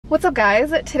What's up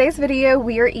guys? Today's video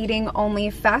we are eating only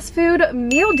fast food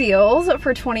meal deals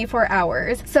for 24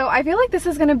 hours. So I feel like this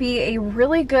is going to be a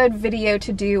really good video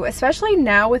to do, especially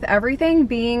now with everything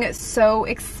being so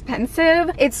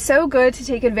expensive. It's so good to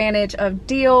take advantage of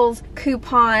deals,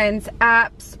 coupons,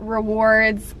 apps,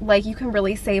 rewards. Like, you can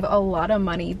really save a lot of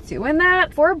money doing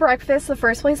that. For breakfast, the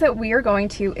first place that we are going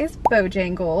to is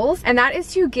Bojangles, and that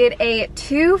is to get a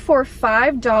 2 for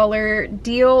 $5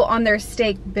 deal on their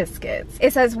steak biscuits.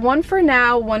 It says 1 for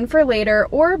now, 1 for later,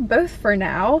 or both for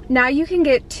now. Now you can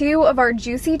get 2 of our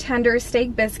juicy tender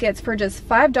steak biscuits for just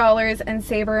 $5 and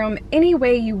savor them any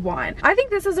way you want. I think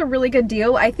this is a really good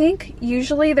deal. I think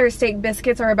usually their steak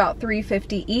biscuits are about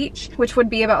 $3.50 each, which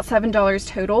would be about $7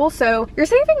 total. So you're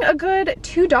saving a good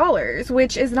 $2,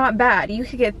 which is not bad. You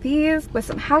could get these with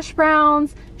some hash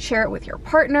browns, share it with your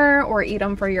partner, or eat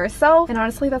them for yourself. And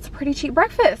honestly, that's a pretty cheap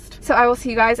breakfast. So I will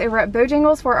see you guys over at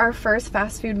Bojangles for our first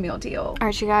fast food meal deal. All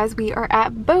right, you guys, we are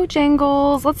at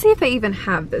Bojangles. Let's see if they even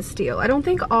have this deal. I don't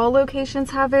think all locations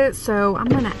have it, so I'm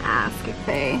gonna ask if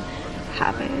they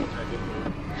have it.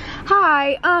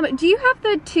 Hi, do you have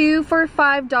the 2 for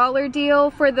 $5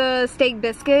 deal for the steak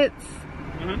biscuits?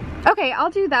 Okay, I'll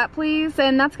do that, please,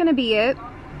 and that's gonna be it.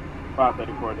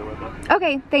 $5.34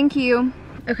 Okay, thank you.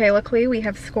 Okay, luckily we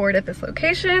have scored at this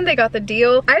location. They got the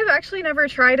deal. I have actually never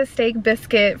tried a steak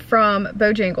biscuit from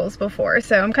Bojangles before,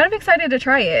 so I'm kind of excited to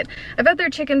try it. I've had their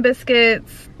chicken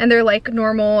biscuits, and they're like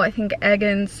normal, I think, egg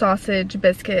and sausage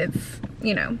biscuits,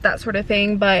 you know, that sort of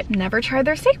thing, but never tried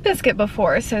their steak biscuit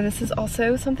before, so this is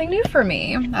also something new for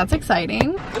me. That's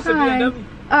exciting. It's a BMW?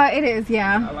 It is,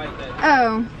 yeah. I like that.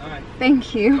 Oh, right.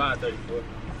 Thank you. $5.34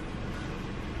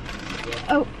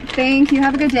 Oh, thank you.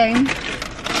 Have a good day.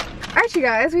 Alright, you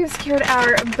guys, we've secured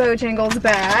our Bojangles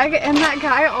bag, and that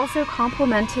guy also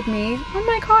complimented me on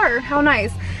my car. How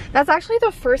nice. That's actually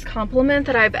the first compliment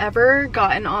that I've ever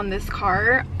gotten on this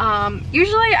car.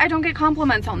 Usually I don't get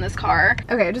compliments on this car.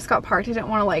 Okay, I just got parked. I didn't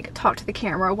want to like talk to the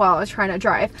camera while I was trying to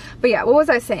drive. But yeah, what was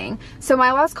I saying? So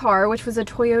my last car, which was a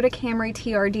Toyota Camry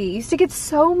TRD, used to get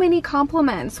so many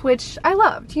compliments, which I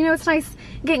loved. You know, it's nice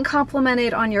getting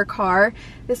complimented on your car.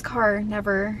 This car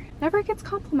never gets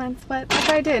compliments, but that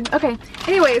guy did. Okay,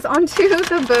 anyways, on to the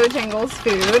Bojangles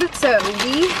food. So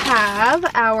we have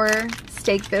our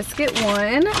steak biscuit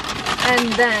 1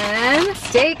 and then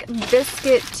steak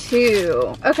biscuit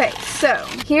 2. Okay, so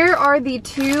here are the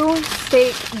 2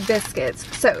 steak biscuits.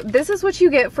 So this is what you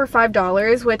get for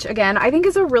 $5, which again I think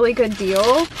is a really good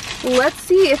deal. Let's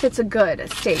see if it's a good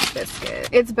steak biscuit.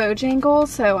 It's Bojangles,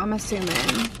 so I'm assuming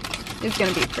it's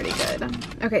gonna be pretty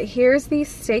good. Okay, here's the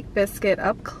steak biscuit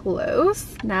up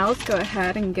close. Now let's go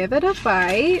ahead and give it a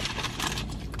bite.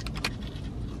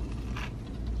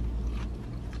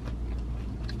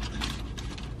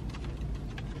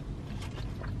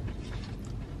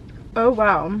 Oh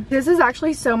wow, this is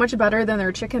actually so much better than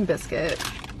their chicken biscuit.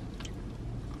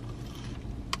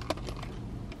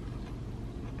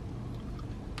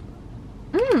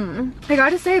 I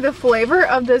gotta say, the flavor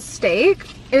of this steak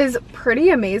is pretty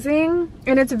amazing,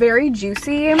 and it's very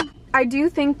juicy. I do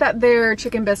think that their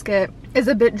chicken biscuit is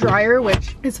a bit drier,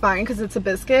 which is fine because it's a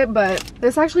biscuit, but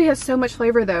this actually has so much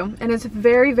flavor though, and it's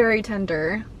very, very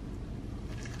tender.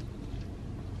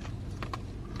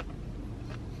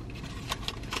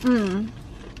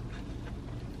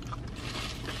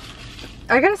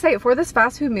 I gotta say, for this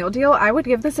fast food meal deal, I would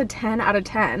give this a 10 out of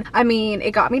 10. I mean,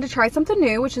 it got me to try something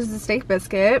new, which is the steak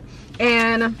biscuit,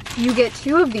 and you get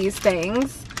 2 of these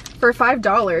things for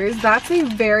 $5. That's a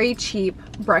very cheap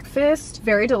breakfast,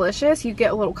 very delicious. You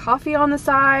get a little coffee on the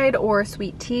side or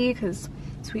sweet tea, because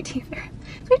sweet tea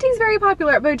is very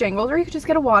popular at Bojangles, or you could just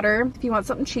get a water if you want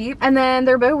something cheap. And then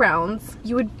their Bo Rounds,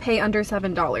 you would pay under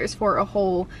 $7 for a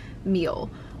whole meal.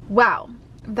 Wow,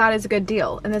 that is a good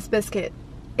deal, and this biscuit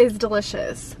is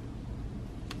delicious.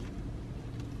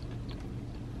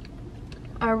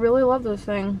 I really love this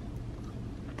thing.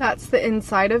 That's the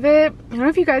inside of it. I don't know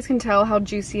if you guys can tell how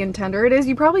juicy and tender it is.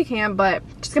 You probably can, but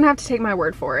just gonna have to take my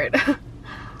word for it.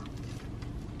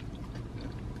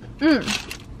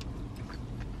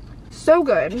 So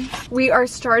good. We are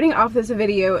starting off this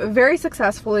video very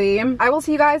successfully. I will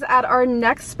see you guys at our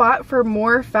next spot for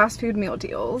more fast food meal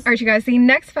deals. All right, you guys, the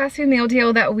next fast food meal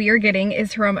deal that we are getting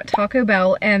is from Taco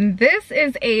Bell, and this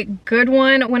is a good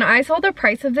one. When I saw the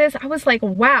price of this, I was like,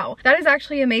 wow, that is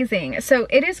actually amazing. So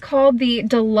it is called the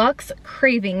Deluxe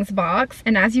Cravings Box,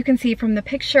 and as you can see from the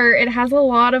picture, it has a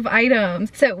lot of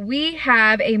items. So we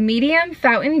have a medium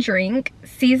fountain drink,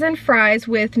 seasoned fries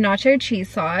with nacho cheese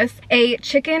sauce, a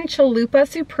chicken chalupa Chalupa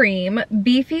Supreme,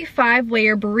 beefy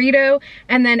 5-layer burrito,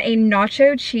 and then a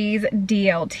nacho cheese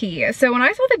DLT. So when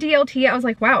I saw the DLT, I was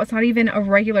like, wow, it's not even a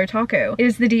regular taco. It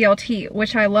is the DLT,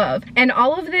 which I love. And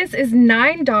all of this is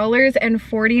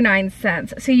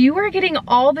 $9.49. So you are getting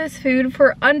all this food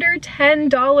for under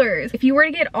 $10. If you were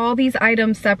to get all these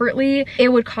items separately, it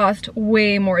would cost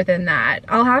way more than that.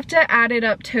 I'll have to add it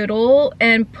up total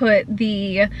and put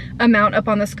the amount up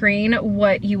on the screen,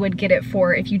 what you would get it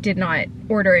for if you did not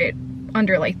order it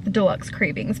under like the deluxe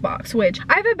cravings box, which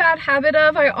I have a bad habit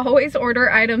of. I always order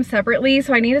items separately,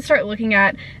 so I need to start looking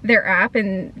at their app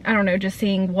and I don't know, just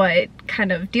seeing what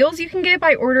kind of deals you can get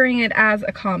by ordering it as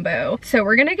a combo. So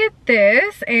we're gonna get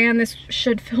this, and this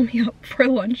should fill me up for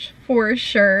lunch for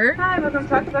sure. Hi, welcome to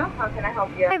Taco Bell. How can I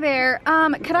help you? Hi there.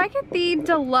 Could I get the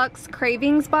deluxe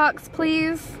cravings box,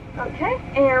 please? Okay,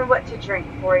 and what to drink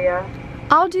for you?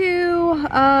 I'll do,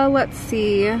 let's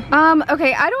see.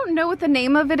 Okay, I don't know what the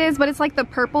name of it is, but it's like the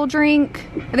purple drink.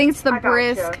 I think it's the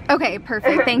brisk. Okay,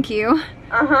 perfect, thank you.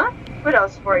 Uh-huh. What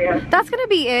else for you? That's gonna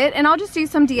be it, and I'll just do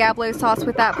some Diablo sauce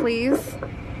with that, please.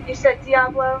 You said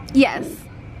Diablo? Yes.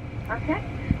 Okay.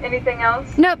 Anything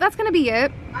else? No, that's gonna be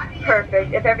it.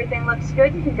 Perfect. If everything looks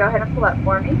good, you can go ahead and pull up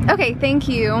for me. Okay, thank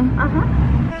you. Uh-huh.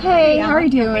 Hey, how are you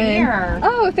doing?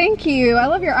 Oh, thank you. I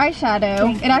love your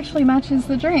eyeshadow. It actually matches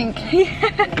the drink. You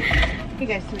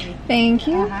guys, sweetie. Thank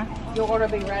you. Your order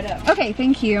will be right up. Okay,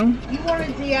 thank you. You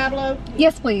wanted Diablo?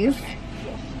 Yes, please.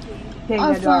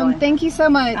 Awesome. Thank you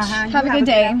so much. Have a good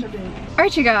day.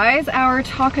 Alright, you guys, our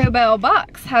Taco Bell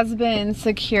box has been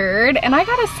secured, and I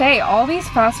gotta say, all these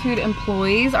fast food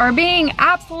employees are being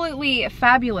absolutely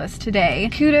fabulous today.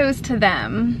 Kudos to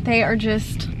them. They are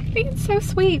just being so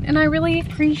sweet, and I really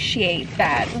appreciate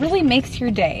that. It really makes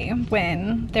your day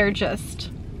when they're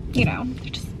just, you know, they're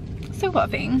just so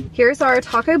loving. Here's our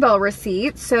Taco Bell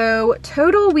receipt. So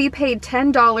total we paid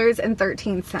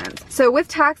 $10.13. So with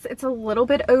tax, it's a little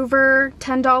bit over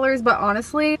 $10, but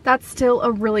honestly, that's still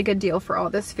a really good deal for all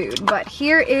this food. But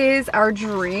here is our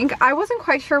drink. I wasn't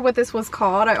quite sure what this was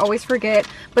called. I always forget,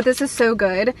 but this is so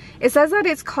good. It says that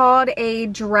it's called a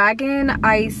dragon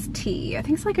iced tea. I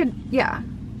think it's like a, yeah,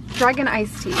 dragon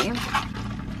iced tea.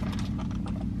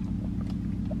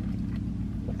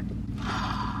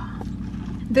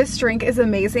 This drink is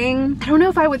amazing. I don't know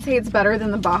if I would say it's better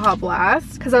than the Baja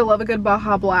Blast, because I love a good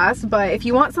Baja Blast, but if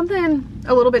you want something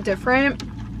a little bit different,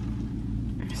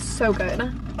 so good.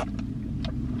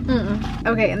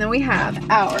 Okay, and then we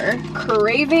have our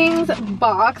cravings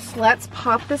box. Let's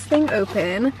pop this thing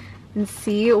open and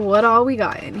see what all we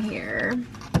got in here.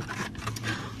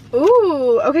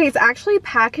 Ooh, okay, it's actually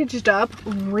packaged up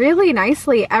really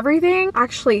nicely. Everything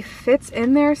actually fits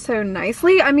in there so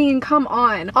nicely. I mean, come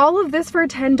on. All of this for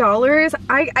 $10.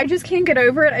 I just can't get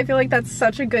over it. I feel like that's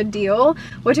such a good deal.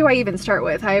 What do I even start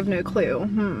with? I have no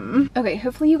clue. Okay,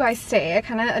 hopefully you guys stay. I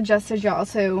kind of adjusted y'all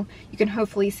so you can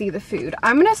hopefully see the food.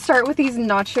 I'm gonna start with these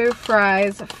nacho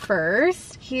fries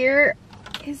first. Here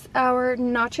is our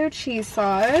nacho cheese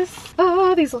sauce.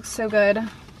 Oh, these look so good.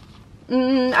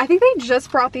 I think they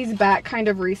just brought these back kind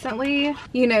of recently.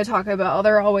 You know Taco Bell,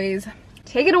 they're always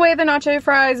taking away the nacho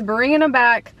fries, bringing them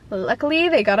back. Luckily,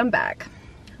 they got them back.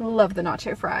 Love the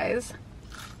nacho fries.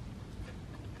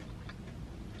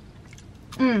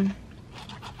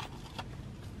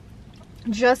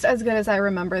 Just as good as I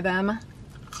remember them.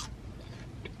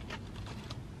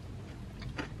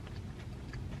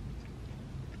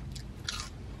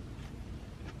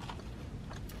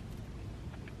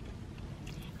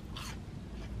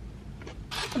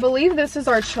 I believe this is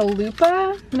our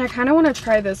chalupa, and I kind of want to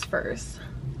try this first.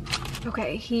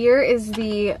 Okay, here is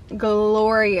the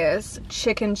glorious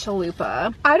chicken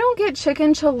chalupa. I don't get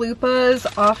chicken chalupas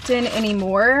often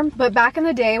anymore, but back in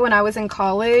the day when I was in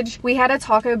college, we had a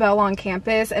Taco Bell on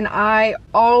campus, and I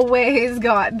always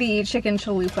got the chicken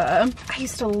chalupa. I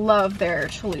used to love their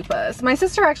chalupas. My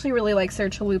sister actually really likes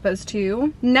their chalupas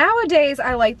too. Nowadays,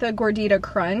 I like the gordita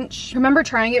crunch. I remember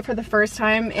trying it for the first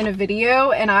time in a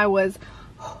video, and I was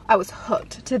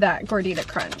hooked to that gordita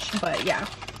crunch. But yeah,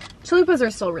 chalupas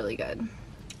are still really good.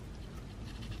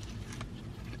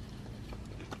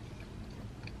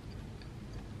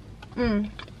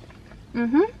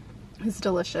 It's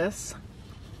delicious.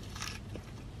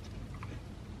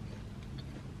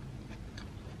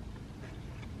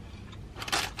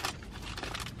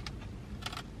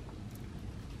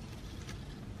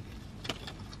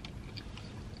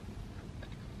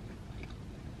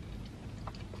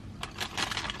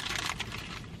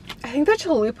 I think the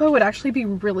chalupa would actually be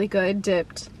really good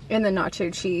dipped in the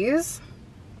nacho cheese.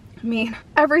 I mean,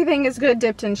 everything is good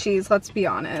dipped in cheese, let's be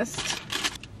honest.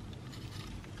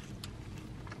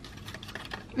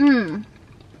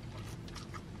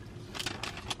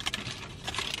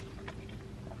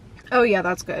 Oh yeah,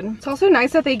 that's good. It's also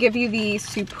nice that they give you the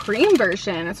Supreme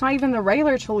version. It's not even the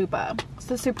regular chalupa. It's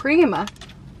the Supreme.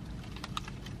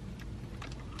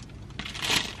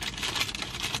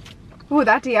 Ooh,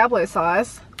 that Diablo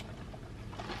sauce.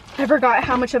 I forgot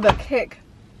how much of a kick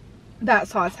that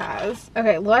sauce has.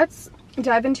 Okay, let's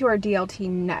dive into our DLT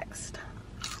next.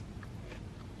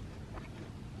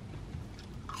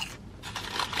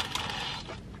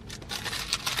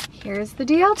 Here's the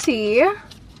DLT.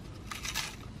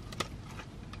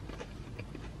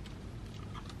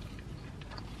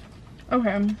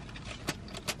 Okay.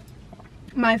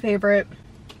 My favorite.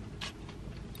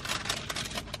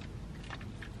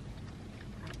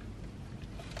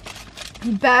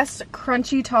 Best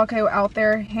crunchy taco out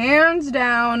there, hands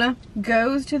down,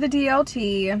 goes to the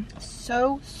DLT.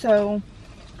 So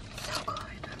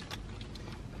good.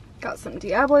 Got some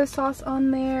Diablo sauce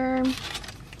on there.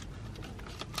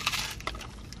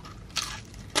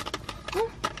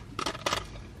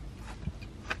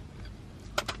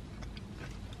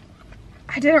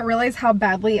 I didn't realize how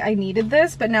badly I needed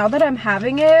this, but now that I'm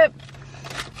having it,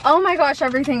 oh my gosh,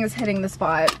 everything is hitting the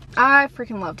spot. I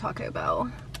freaking love Taco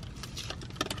Bell.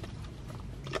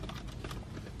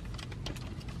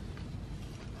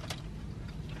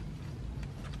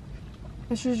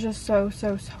 This is just so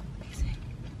amazing.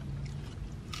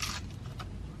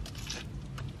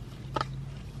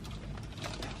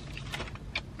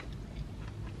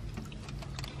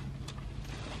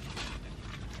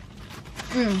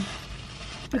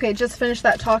 Okay, just finished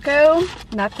that taco.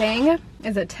 That thing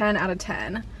is a 10 out of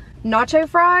 10. Nacho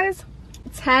fries,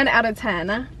 10 out of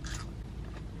 10.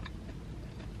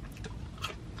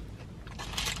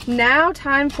 Now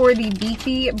time for the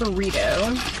beefy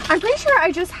burrito. I'm pretty sure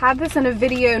I just had this in a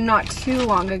video not too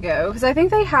long ago because I think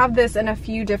they have this in a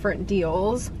few different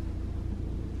deals.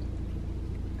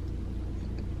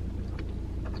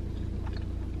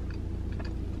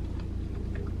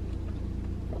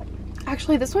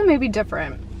 Actually, this one may be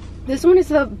different. This one is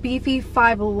the beefy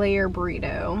 5-layer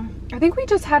burrito. I think we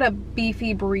just had a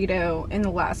beefy burrito in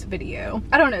the last video.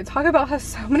 I don't know, Taco Bell has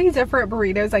so many different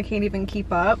burritos I can't even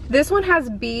keep up. This one has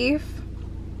beef,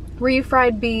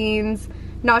 refried beans,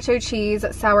 nacho cheese,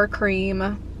 sour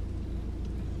cream.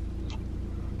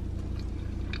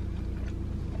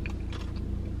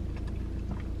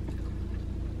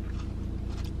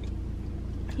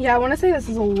 Yeah, I want to say this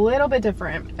is a little bit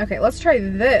different. Okay, let's try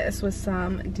this with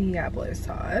some Diablo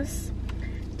sauce.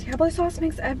 Diablo sauce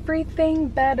makes everything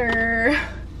better.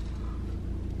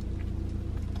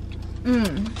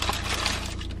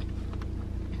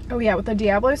 Oh yeah, with the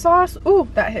Diablo sauce, ooh,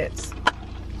 that hits.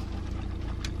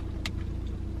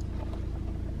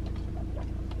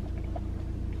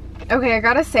 Okay, I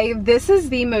gotta say, this is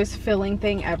the most filling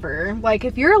thing ever. Like,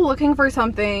 if you're looking for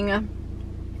something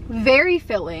very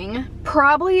filling,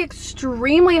 probably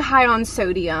extremely high on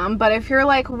sodium, but if you're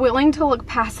like willing to look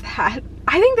past that,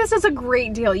 I think this is a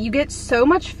great deal. You get so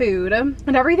much food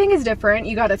and everything is different.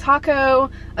 You got a taco,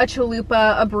 a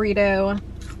chalupa, a burrito,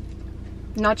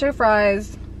 nacho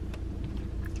fries,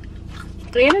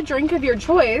 and a drink of your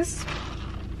choice.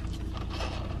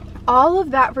 All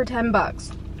of that for 10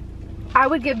 bucks. I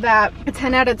would give that a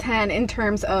 10 out of 10 in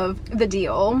terms of the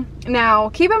deal. Now,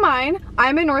 keep in mind,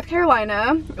 I'm in North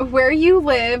Carolina. Where you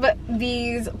live,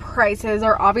 these prices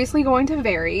are obviously going to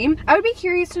vary. I would be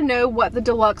curious to know what the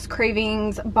deluxe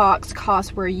cravings box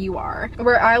costs where you are.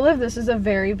 Where I live, this is a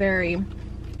very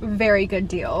good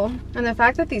deal. And the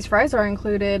fact that these fries are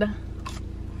included,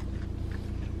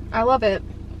 I love it.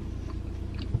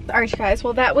 Alright, you guys,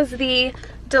 well, that was the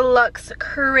deluxe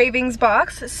cravings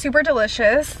box. Super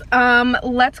delicious.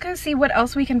 Let's go see what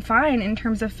else we can find in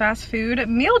terms of fast food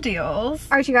meal deals.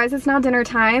 All right, you guys, it's now dinner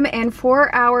time, and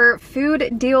for our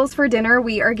food deals for dinner,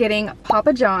 we are getting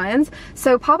Papa John's.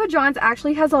 So Papa John's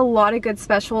actually has a lot of good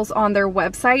specials on their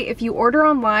website. If you order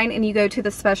online and you go to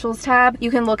the specials tab,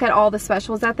 you can look at all the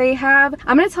specials that they have.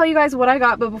 I'm gonna tell you guys what I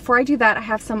got, but before I do that, I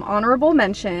have some honorable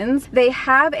mentions. They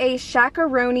have a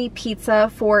Shakaroni pizza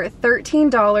for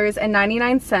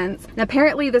 $13.99. And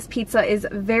apparently this pizza is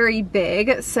very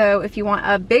big, so if you want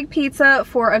a big pizza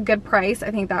for a good price,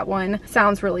 I think that one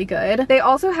sounds really good. They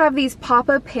also have these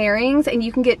Papa pairings, and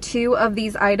you can get 2 of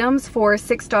these items for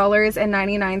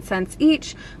 $6.99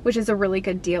 each, which is a really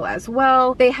good deal as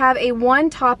well. They have a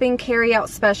 1-topping carry-out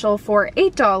special for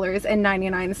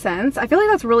 $8.99. I feel like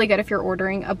that's really good if you're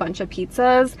ordering a bunch of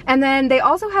pizzas. And then they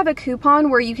also have a coupon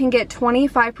where you can get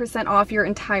 25% off your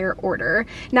entire order.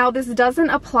 Now, this doesn't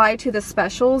apply to the special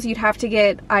specials, you'd have to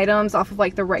get items off of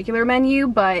like the regular menu,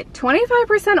 but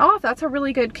 25% off, that's a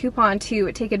really good coupon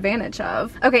to take advantage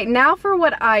of. Okay, now for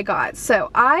what I got. So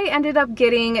I ended up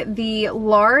getting the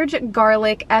large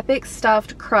garlic epic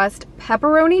stuffed crust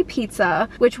pepperoni pizza,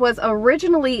 which was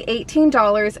originally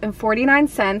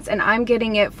 $18.49, and I'm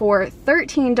getting it for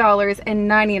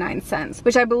 $13.99,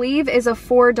 which I believe is a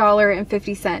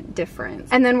 $4.50 difference.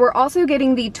 And then we're also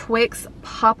getting the Twix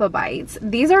Papa Bites.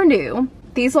 These are new.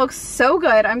 These look so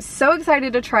good. I'm so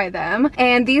excited to try them.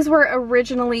 And these were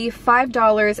originally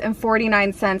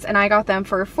 $5.49 and I got them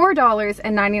for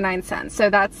 $4.99. So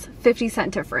that's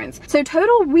 50-cent difference. So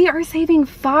total, we are saving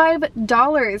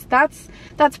 $5.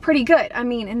 That's pretty good. I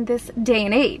mean, in this day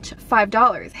and age,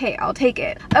 $5. Hey, I'll take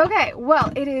it. Okay,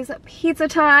 well, it is pizza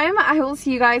time. I will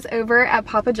see you guys over at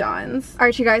Papa John's. All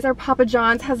right, you guys, our Papa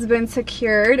John's has been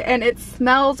secured and it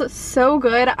smells so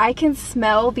good. I can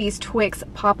smell these Twix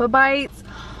Papa Bites.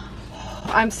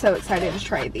 I'm so excited to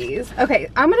try these. Okay,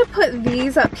 I'm gonna put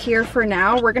these up here for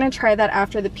now. We're gonna try that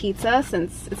after the pizza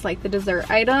since it's like the dessert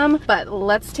item, but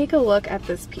let's take a look at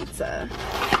this pizza.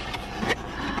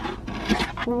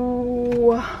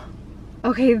 Ooh.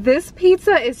 Okay, this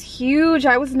pizza is huge.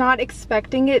 I was not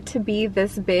expecting it to be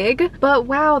this big, but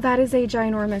wow, that is a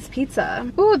ginormous pizza.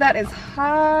 Ooh, that is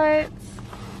hot.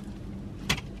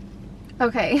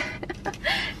 Okay,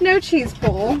 no cheese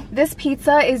pull. This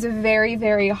pizza is very,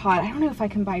 very hot. I don't know if I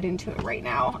can bite into it right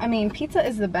now. I mean, pizza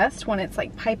is the best when it's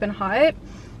like piping hot.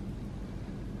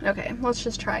 Okay, let's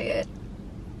just try it.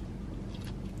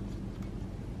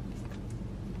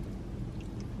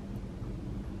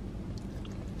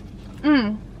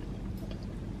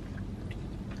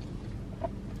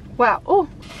 Wow. Oh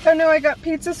no, I got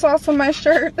pizza sauce on my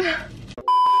shirt.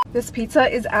 This pizza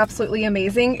is absolutely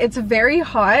amazing. It's very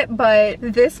hot, but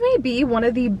this may be one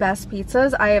of the best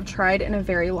pizzas I have tried in a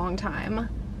very long time.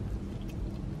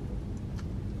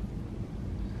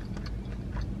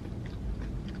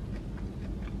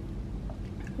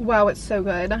 Wow, it's so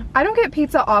good. I don't get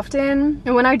pizza often,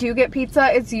 and when I do get pizza,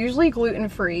 it's usually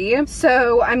gluten-free.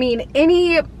 So, I mean,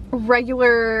 any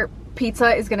regular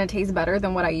pizza is gonna taste better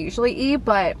than what I usually eat,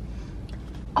 but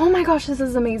oh my gosh, this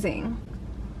is amazing.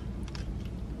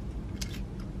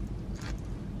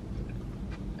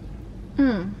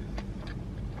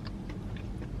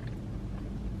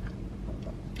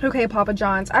 Okay, Papa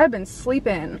John's, I've been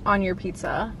sleeping on your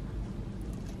pizza.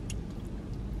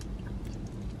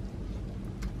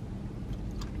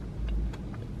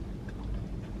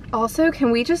 Also,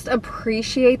 can we just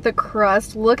appreciate the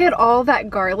crust? Look at all that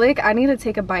garlic. I need to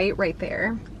take a bite right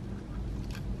there.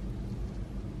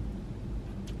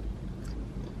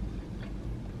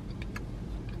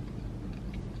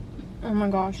 Oh my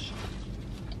gosh.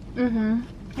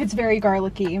 It's very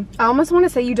garlicky. I almost want to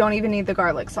say you don't even need the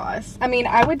garlic sauce. I mean,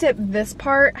 I would dip this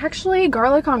part. Actually,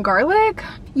 garlic on garlic?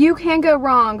 You can't go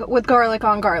wrong with garlic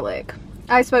on garlic.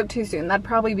 I spoke too soon. That'd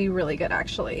probably be really good,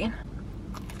 actually.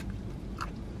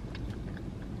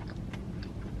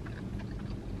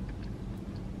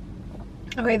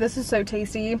 Okay, this is so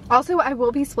tasty. Also, I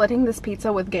will be splitting this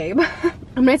pizza with Gabe.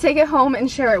 I'm gonna take it home and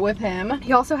share it with him.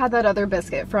 He also had that other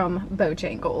biscuit from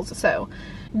Bojangles, so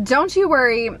don't you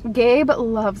worry, Gabe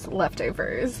loves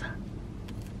leftovers.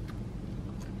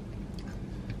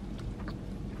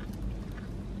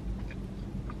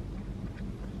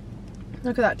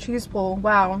 Look at that cheese pull,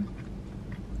 wow.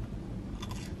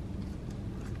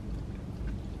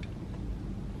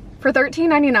 For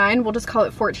 $13.99, we'll just call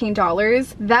it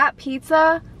 $14. That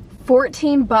pizza,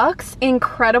 14 bucks,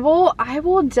 incredible. I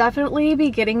will definitely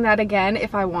be getting that again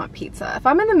if I want pizza. If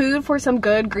I'm in the mood for some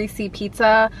good greasy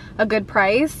pizza, a good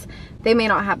price, they may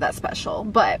not have that special,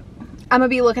 but I'm gonna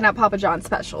be looking at Papa John's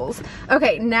specials.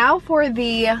 Okay, now for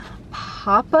the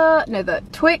the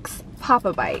Twix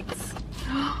Papa Bites.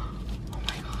 Oh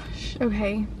my gosh.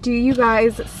 Okay, do you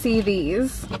guys see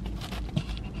these?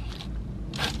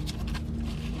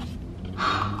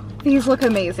 These look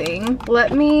amazing.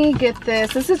 Let me get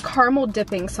this. This is caramel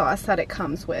dipping sauce that it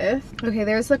comes with. Okay,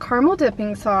 there's the caramel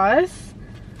dipping sauce.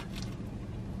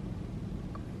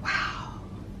 Wow.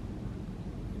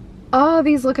 Oh,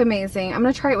 these look amazing. I'm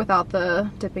gonna try it without the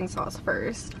dipping sauce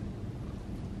first.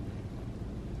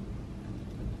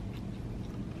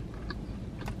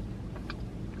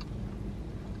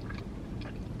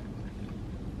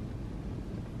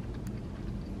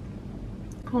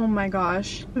 Oh my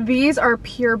gosh. These are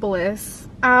pure bliss.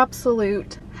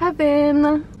 Absolute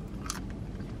heaven.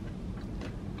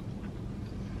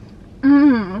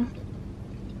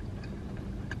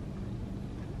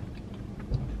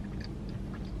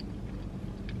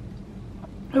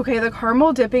 Okay, the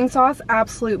caramel dipping sauce,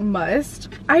 absolute must.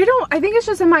 I think it's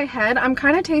just in my head. I'm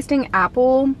kind of tasting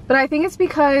apple, but I think it's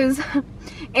because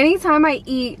anytime I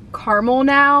eat caramel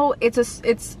now,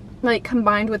 it's like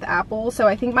combined with apple. So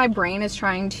I think my brain is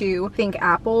trying to think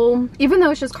apple, even though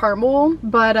it's just caramel.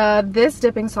 But this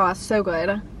dipping sauce, so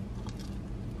good.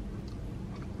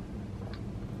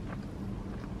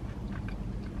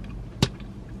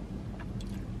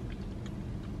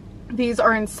 These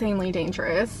are insanely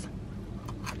dangerous.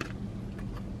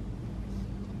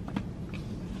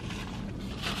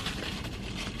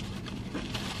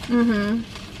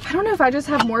 I don't know if I just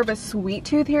have more of a sweet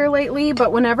tooth here lately,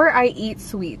 but whenever I eat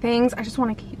sweet things, I just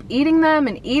want to keep eating them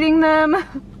and eating them.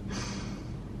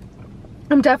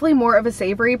 I'm definitely more of a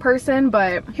savory person,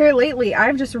 but here lately,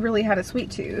 I've just really had a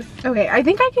sweet tooth. Okay, I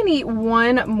think I can eat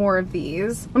one more of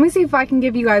these. Let me see if I can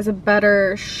give you guys a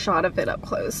better shot of it up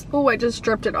close. Oh, I just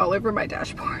dripped it all over my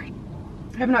dashboard.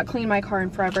 I have not cleaned my car in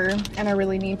forever, and I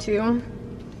really need to.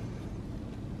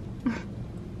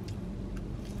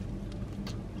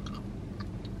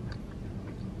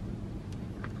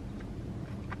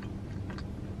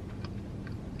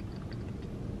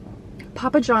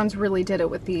 Papa John's really did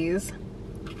it with these.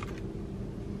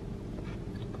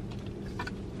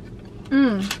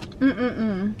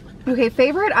 Okay,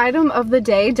 favorite item of the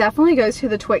day definitely goes to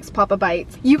the Twix Papa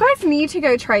Bites. You guys need to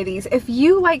go try these. If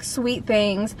you like sweet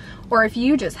things, or if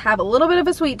you just have a little bit of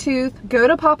a sweet tooth, go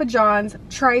to Papa John's,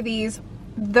 try these.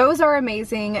 Those are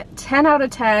amazing. 10 out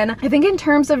of 10. I think in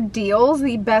terms of deals,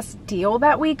 the best deal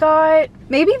that we got,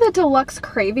 maybe the deluxe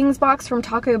cravings box from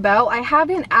Taco Bell. I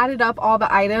haven't added up all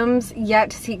the items yet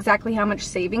to see exactly how much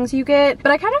savings you get,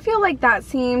 but I kind of feel like that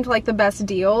seemed like the best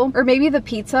deal. Or maybe the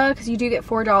pizza, because you do get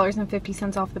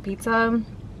 $4.50 off the pizza.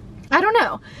 I don't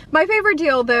know. My favorite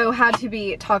deal though had to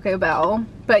be Taco Bell,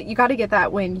 but you got to get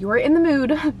that when you're in the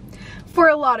mood for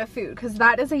a lot of food, because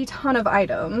that is a ton of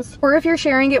items. Or if you're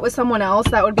sharing it with someone else,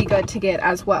 that would be good to get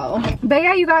as well. But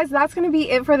yeah, you guys, that's gonna be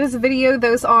it for this video.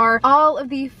 Those are all of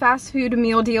the fast food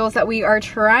meal deals that we are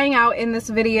trying out in this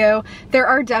video. There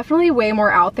are definitely way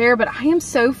more out there, but I am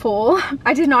so full.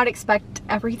 I did not expect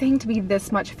everything to be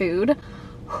this much food.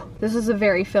 This is a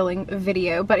very filling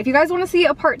video, but if you guys want to see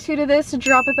a part 2 to this,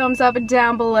 drop a thumbs up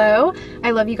down below.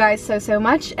 I love you guys so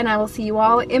much, and I will see you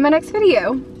all in my next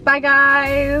video. Bye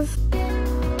guys.